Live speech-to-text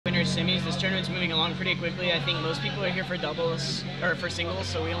winners semis. This tournament's moving along pretty quickly. I think most people are here for doubles or for singles,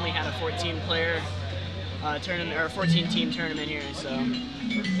 so we only had a 14-player tournament or 14-team tournament here. So.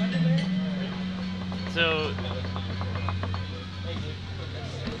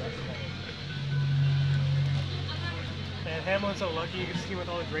 Man, Hamlin's so lucky. You get to ski with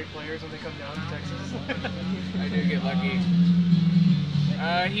all the great players when they come down to Texas. I do get lucky.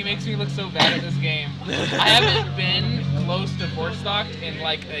 He makes me look so bad at this game. I haven't been close to 4-stock in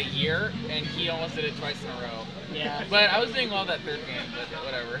like a year, and he almost did it twice in a row. Yeah. But I was doing well that third game, but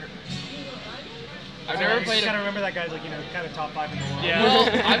whatever. I've never played. You gotta remember that guy's like, you know, kind of top 5 in the world. Yeah. Well,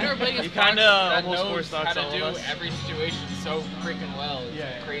 I've never played against Fox that almost knows 4-stocks how to do all of us. every situation so freaking well.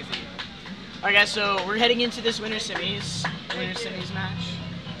 It's crazy. All right, guys. So we're heading into this winners semis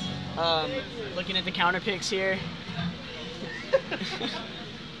match. Looking at the counter picks here.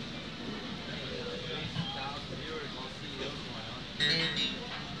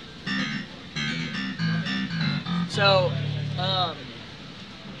 So,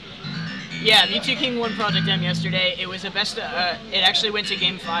 yeah, Mewtwo King won Project M yesterday. It was a best. It actually went to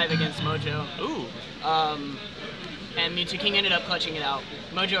Game 5 against Mojo. Ooh. And Mewtwo King ended up clutching it out.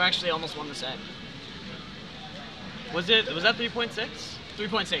 Mojo actually almost won the set. Was that 3.6?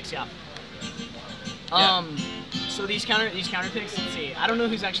 3.6, yeah. So these counter picks. Let's see. I don't know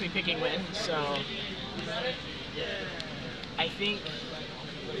who's actually picking when. So I think.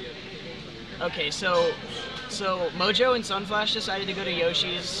 Okay, so Mojo and Sunflash decided to go to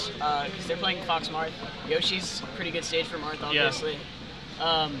Yoshi's because they're playing Fox Marth. Yoshi's a pretty good stage for Marth, obviously.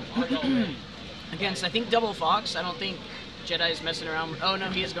 Yeah. Against, I think, double Fox. I don't think Jedi's messing around. Oh no,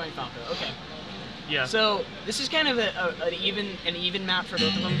 he is going Falco. Okay. Yeah. So this is kind of an even map for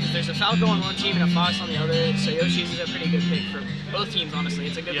both of them because there's a Falco on one team and a Fox on the other. So Yoshi's is a pretty good pick for both teams, honestly.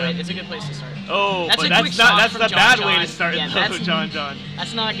 It's a good it's a good place to start. Oh, that's that's a bad way to start though, JonJon.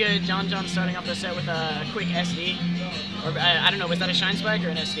 That's not good. JonJon starting off the set with a quick SD. Or I don't know, was that a Shine Spike or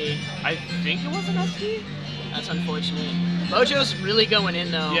an SD? I think it was an SD. That's unfortunate. Mojo's really going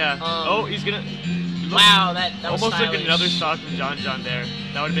in though. Yeah. Oh, he's gonna. Wow, that was almost stylish. took another stock from JonJon there.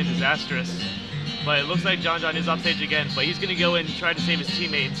 That would have been disastrous. But it looks like JonJon is off stage again, but he's going to go in and try to save his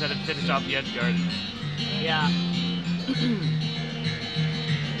teammate instead of finish off the edge guard. Yeah.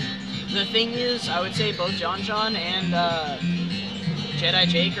 The thing is, I would say both JonJon and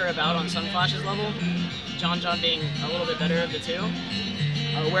JediJake are about on Sunflash's level. JonJon being a little bit better of the two,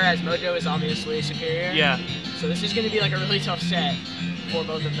 whereas Mojo is obviously superior. Yeah. So this is going to be like a really tough set for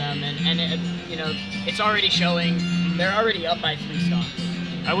both of them, and it, you know, it's already showing. They're already up by 3 stocks.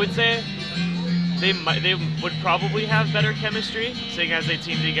 I would say they would probably have better chemistry, seeing as they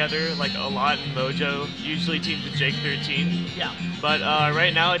team together like a lot in Mojo. Usually teams with Jake 13. Yeah. But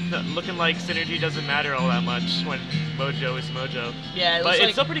right now it's looking like synergy doesn't matter all that much when Mojo is Mojo. Yeah. But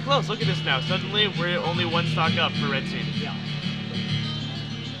it's still pretty close. Look at this now. Suddenly we're only 1 stock up for Red Team. Yeah.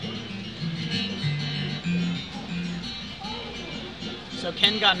 So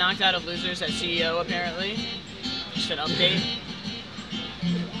Ken got knocked out of losers at CEO apparently. Just an update.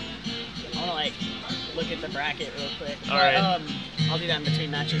 I want to like look at the bracket real quick. Alright. I'll do that in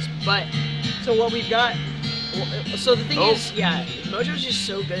between matches. But so what we've got. So the thing is, yeah, Mojo's just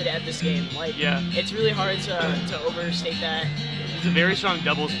so good at this game. Like, it's really hard to overstate that. He's a very strong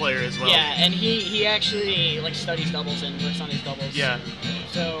doubles player as well. Yeah, and he actually like studies doubles and works on his doubles. Yeah.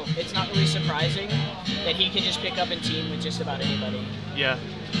 So it's not really surprising that he can just pick up and team with just about anybody. Yeah.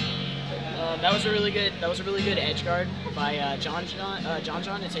 That was a really good edge guard by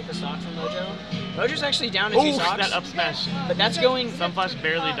JonJon to take the stock from Mojo. Mojo's actually down to 2 stocks. That up smash. But that's going. Sunflash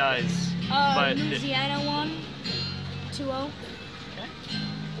barely dies. But Louisiana won 2-0.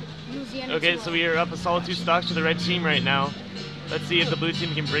 Okay. Okay, so we are up a solid 2 stocks to the red team right now. Let's see if the blue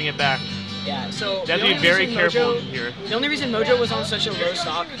team can bring it back. Yeah, so they have to be very careful here. The only reason Mojo was on such a low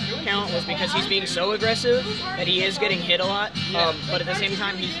stock count was because he's being so aggressive that he is getting hit a lot. But at the same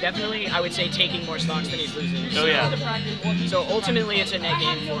time, he's definitely, I would say, taking more stocks than he's losing. Oh, yeah. So ultimately, it's a net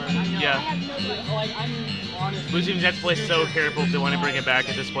gain for him. Yeah. Blue team's have to play so careful if they want to bring it back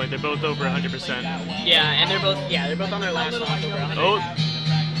at this point. They're both over 100%. Yeah, and they're both on their last stock over 100. Oh.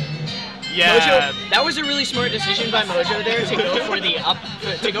 Yeah. Mojo, that was a really smart decision by Mojo there to go for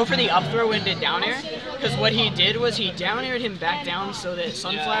the up throw into down air, because what he did was he down aired him back down so that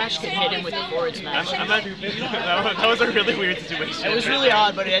Sunflash could hit him with the forward smash. That was a really weird situation. It was really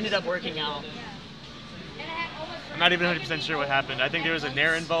odd, but it ended up working out. I'm not even 100% sure what happened. I think there was a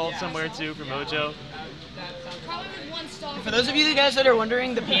nair involved somewhere too for Mojo. For those of you guys that are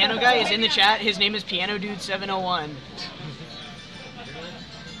wondering, the piano guy is in the chat. His name is Piano Dude 701.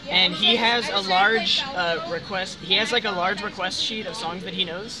 and he has a large request. He has like a large request sheet of songs that he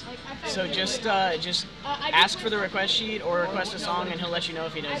knows. So just ask for the request sheet or request a song, and he'll let you know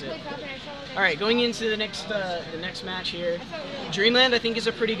if he knows it. All right, going into the next match here. Dreamland, I think, is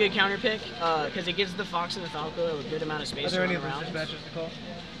a pretty good counter pick because it gives the Fox and the Falco a good amount of space Are there to any run around. matches to call?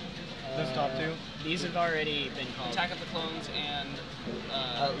 Those top two? These have already been called. Attack of the Clones and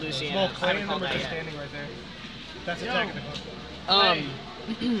Luciana. Well, I Clay haven't and called them are that just yet. standing right there. That's Attack of the Clones.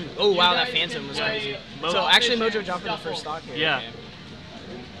 Oh wow, that Phantom was crazy. So actually, Mojo dropped in the first stock here. Yeah.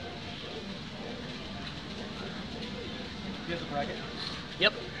 You have the bracket?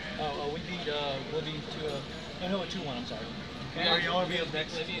 Yep. We beat Libby to no, 2-1. I'm sorry. Y'all will be up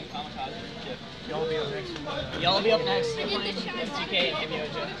next. Libby and Kamikaze. Y'all will be up next. Y'all will be up next. They're playing MTK and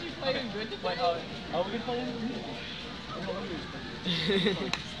Himyojo. Oh, we can play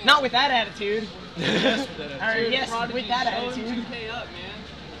Not with that attitude. Yes, with that. Alright, yes, with that attitude. 2K up, man.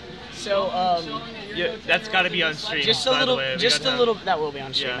 So, Yeah, that's got to be on stream. just a by little, the way. that will be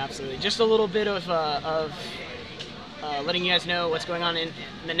on stream, Yeah. absolutely. Just a little bit of letting you guys know what's going on. In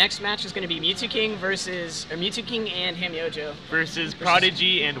the next match is going to be Mewtwo King and Himyojo. Versus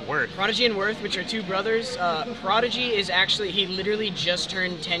Prodigy and Worth. Prodigy and Worth, which are two brothers. Prodigy is actually, he literally just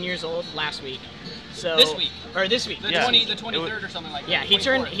turned 10 years old last week. So This week. Or this week. The Yeah. 23rd or something like that. Yeah, he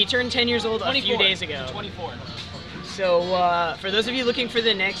turned 10 years old a few days ago. 24. So for those of you looking for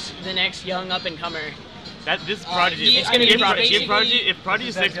the next young up and comer, This Prodigy. it's gonna be Prodigy. If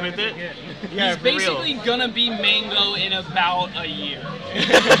Prodigy sticks with it, He's for real. basically gonna be Mango in about a year.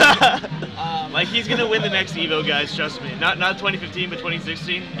 Like he's gonna win the next Evo, guys. Trust me. Not 2015, but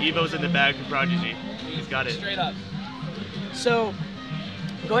 2016. Evo's in the bag for Prodigy. He's got it. Straight up. So,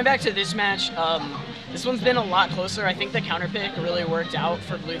 going back to this match, this one's been a lot closer. I think the counter pick really worked out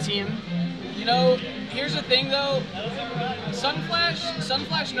for blue team. You know, here's the thing though.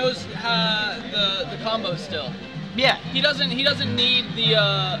 Sunflash knows the combo still. Yeah. He doesn't need the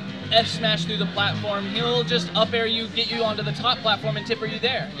F smash through the platform. He'll just up air you, get you onto the top platform, and tipper you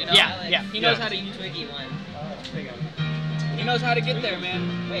there. You know? Yeah, yeah. He knows Yeah. how to. He knows how to get there,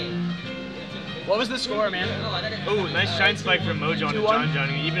 man. What was the score, man? Oh, nice shine spike from Mojo on the 2-1.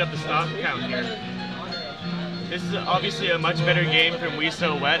 JonJon. Even up the stock count here. This is obviously a much better game from We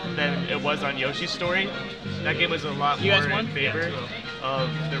So Wet than it was on Yoshi's Story. That game was a lot You more guys won? in favor of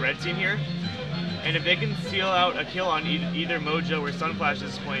the red team here. And if they can steal out a kill on either Mojo or Sunflash at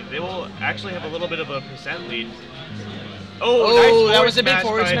this point, they will actually have a little bit of a percent lead. Oh, nice that was a big smash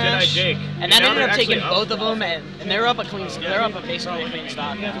forward by smash. JediJake. And that now ended they're up taking actually both of them, and they're up a clean. Yeah. They're up a basically a clean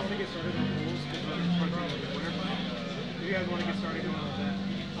stock You guys now. want to get started on the rules? If you guys want to get started doing all that,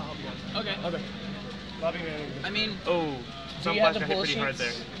 I'll help you guys. Okay. Lobby man. I mean, Oh, Do you have Sunflash the got hit pull pretty hard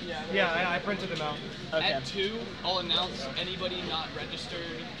there. sheets? Yeah, I printed them out. Okay. at 2, I'll announce anybody not registered,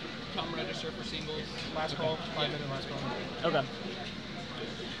 come register for singles. Last call, 5-minute last call. Okay.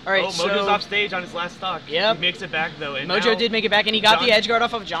 All right. Oh, so Mojo's off stage on his last stock. Yep. He makes it back though. And Mojo now did make it back, and he got the John- edge guard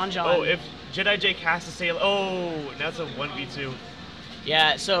off of JonJon. Oh, if JediJake has to say, oh, that's a 1v2.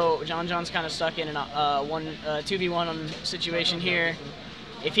 Yeah, so JonJon's kind of stuck in a 2v1 situation here.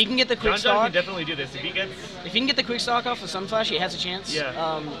 If he can get the quick JonJon stock, can definitely do this. If he gets, if he can get the quick stock off of Sunflash, he has a chance. Yeah.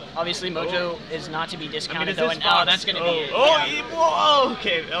 Obviously, Mojo is not to be I mean, discounted it's though, his and Fox. that's going to be it. Whoa,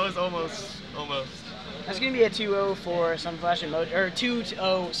 okay, that was almost. That's going to be a 2-0 for Sunflash and Mojo, or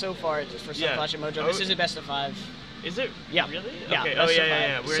 2-0 so far for Yeah. Sunflash and Mojo. Oh. This is a best of 5. Is it? Yeah. Really? Yeah, Okay. best Oh of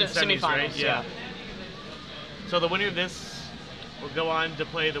yeah. 5. We're in semis, right? Semifinals, Yeah. So the winner of this will go on to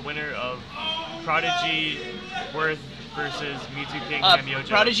play the winner of Prodigy Worth versus Mewtwo King Himyojo.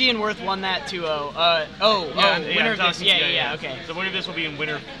 Prodigy and Worth won that 2-0. Winner of this. Yeah, okay. So the winner of this will be in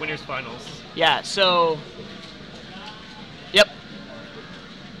winners finals. Yeah, so, yep.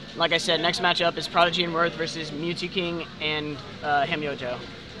 Like I said, next matchup is Prodigy and Worth versus Mewtwo King and Himyojo.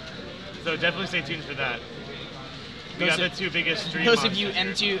 So definitely stay tuned for that. We Those got are- the 2 biggest stream Those of you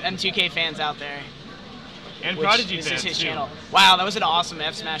monsters here. M2K fans out there, and which Prodigy this fans is his too. channel. Wow, that was an awesome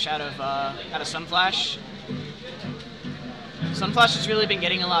F smash out of Sunflash. Sunflash has really been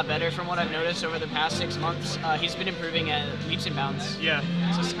getting a lot better from what I've noticed over the past 6 months. He's been improving at leaps and bounds. Yeah.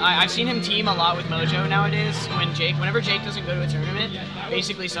 So I've seen him team a lot with Mojo nowadays. Whenever Jake doesn't go to a tournament,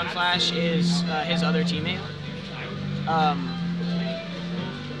 basically Sunflash is his other teammate.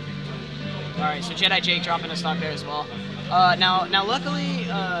 All right, so JediJake dropping a stock there as well. Now, luckily,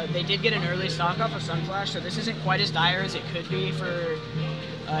 they did get an early stock off of Sunflash, so this isn't quite as dire as it could be for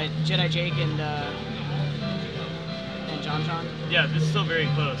JediJake and JonJon. Yeah, this is still very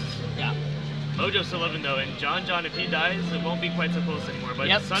close. Yeah. Mojo's still living though, and JonJon, if he dies, it won't be quite so close anymore. But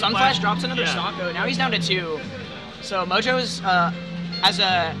Yep. Sunflash drops another yeah. stock though. Now he's down to 2. So Mojo's as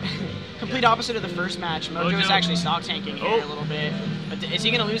a complete opposite of the first match, Mojo is actually stock tanking here a little bit. But is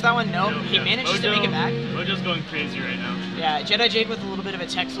he going to lose that one? Nope. He manages to make it back. Mojo's going crazy right now. Yeah, JediJake with a little bit of a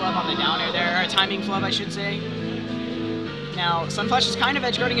tech flub on the down air there, or a timing flub, I should say. Now, Sunflash is kind of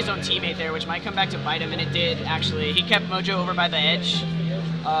edge guarding his own teammate there, which might come back to bite him, and it did, actually. He kept Mojo over by the edge,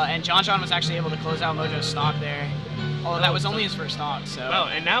 and JonJon was actually able to close out Mojo's stock there. Although that was only his first stock, so... Wow,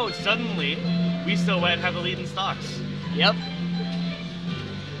 and now suddenly, we still have the lead in stocks. Yep.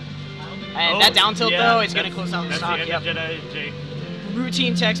 And that down tilt, though, is going to close out the stock. That's the end of JediJake.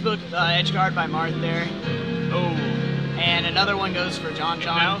 Routine textbook edge guard by Marth there. Oh. And another one goes for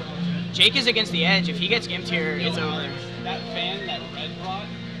JonJon. Jake is against the edge. If he gets gimped here, it's over. That fan that Red brought,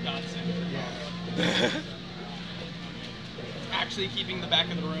 godsend. Actually keeping the back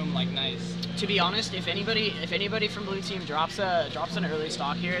of the room like nice. To be honest, if anybody from blue team drops an early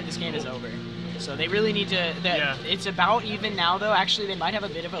stock here, this game is over. So they really need to. It's about even now, though. Actually, they might have a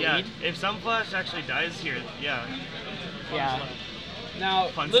bit of a lead. If Sunflash actually dies here, Yeah. Now,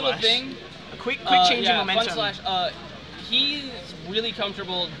 little thing. A quick change in momentum. Sunflash, he's really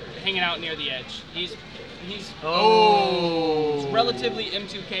comfortable hanging out near the edge. He's relatively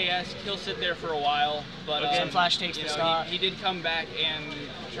M2KS. He'll sit there for a while, but Sunflash takes the stock. He did come back and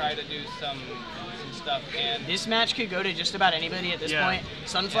try to do some stuff. And this match could go to just about anybody at this point.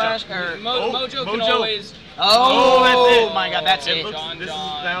 Sunflash or Mojo can always. Oh my God, that's it. This is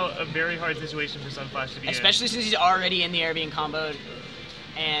now a very hard situation for Sunflash to be especially since he's already in the air being comboed.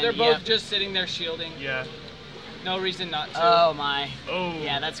 And they're both just sitting there shielding. Yeah. No reason not to. Oh my. Oh.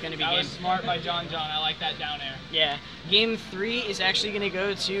 Yeah, that's going to be That was smart by JonJon. I like that down air. Yeah. Game 3 is actually going to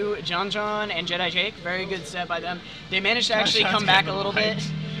go to JonJon and JediJake. Very good set by them. They managed to actually come back a little bit.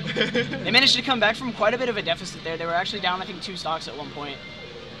 They managed to come back from quite a bit of a deficit there. They were actually down, I think, 2 stocks at one point.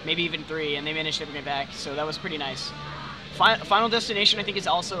 Maybe even 3, and they managed to bring it back. So that was pretty nice. Final Destination, I think, is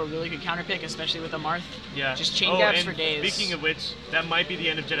also a really good counter pick, especially with the Marth. Yeah. Just chain gaps for days. Speaking of which, that might be the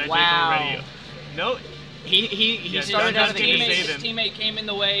end of JediJake already. No. He started out of the game. His teammate came in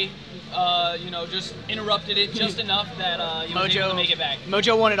the way, just interrupted it just enough that he was able to make it back.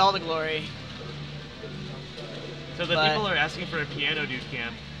 Mojo wanted all the glory. So the people are asking for a piano dude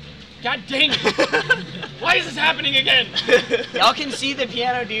cam. God dang it! Why is this happening again? Y'all can see the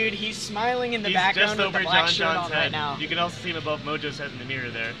piano dude. He's smiling in the background with the black shirt on right now. You can also see him above Mojo's head in the mirror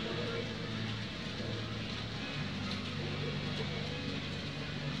there.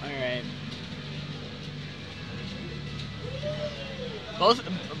 All right.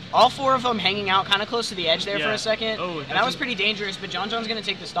 All 4 of them hanging out kind of close to the edge there for a second. And that was pretty dangerous, but JonJon's going to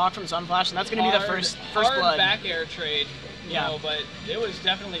take the stock from Sunflash, and that's going to be the first blood. Back air trade, you know, but it was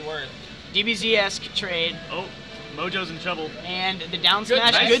definitely worth. DBZ-esque trade. Oh, Mojo's in trouble. And the down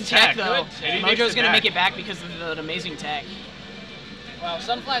smash, good tech though. Mojo's going to make it back because of the amazing tech. Wow,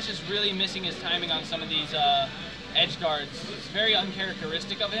 Sunflash is really missing his timing on some of these edge guards. It's very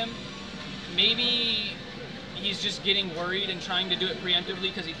uncharacteristic of him. Maybe he's just getting worried and trying to do it preemptively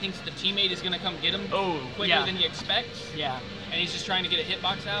because he thinks the teammate is going to come get him quicker than he expects. Yeah. And he's just trying to get a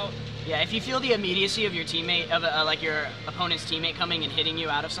hitbox out. Yeah, if you feel the immediacy of your teammate, like your opponent's teammate coming and hitting you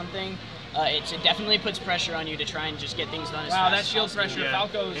out of something, it definitely puts pressure on you to try and just get things done as fast as possible. Wow, that shield pressure.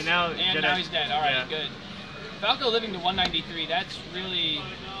 Falco's, and now he's dead. All right, good. Falco living to 193, that's really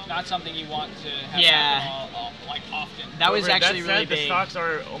not something you want to have happen like often. That was actually really big. The stocks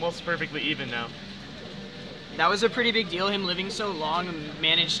are almost perfectly even now. That was a pretty big deal, him living so long and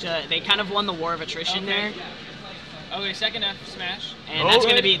managed to, they kind of won the war of attrition there. Okay, second F smash. And that's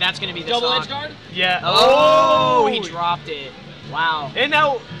gonna be the double edge guard? Yeah. Oh, he dropped it. Wow. And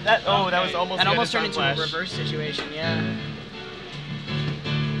now that that was almost turned into a reverse situation, yeah.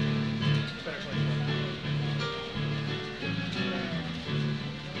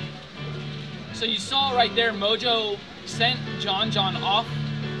 So you saw right there, Mojo sent JonJon off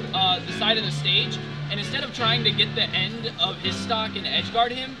the side of the stage, and instead of trying to get the end of his stock and edge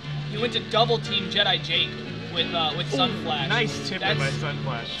guard him, he went to double team JediJake with Sunflash. Nice tip by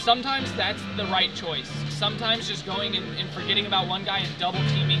Sunflash. Sometimes that's the right choice. Sometimes just going and forgetting about one guy and double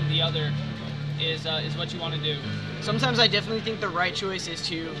teaming the other is what you want to do. Sometimes I definitely think the right choice is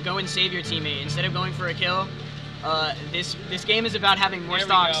to go and save your teammate instead of going for a kill. This game is about having more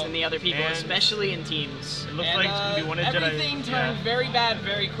stocks than the other people, especially in teams. It looks like it's going to be one of everything turned very bad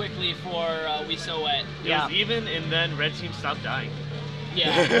very quickly for We So Wet. It was even, and then red team stopped dying. Yeah,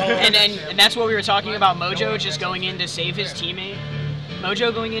 and that's what we were talking about. Mojo just going in to save his teammate.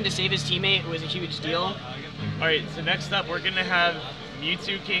 Mojo going in to save his teammate was a huge deal. All right, so next up we're going to have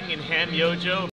Mewtwo King and Han Yojo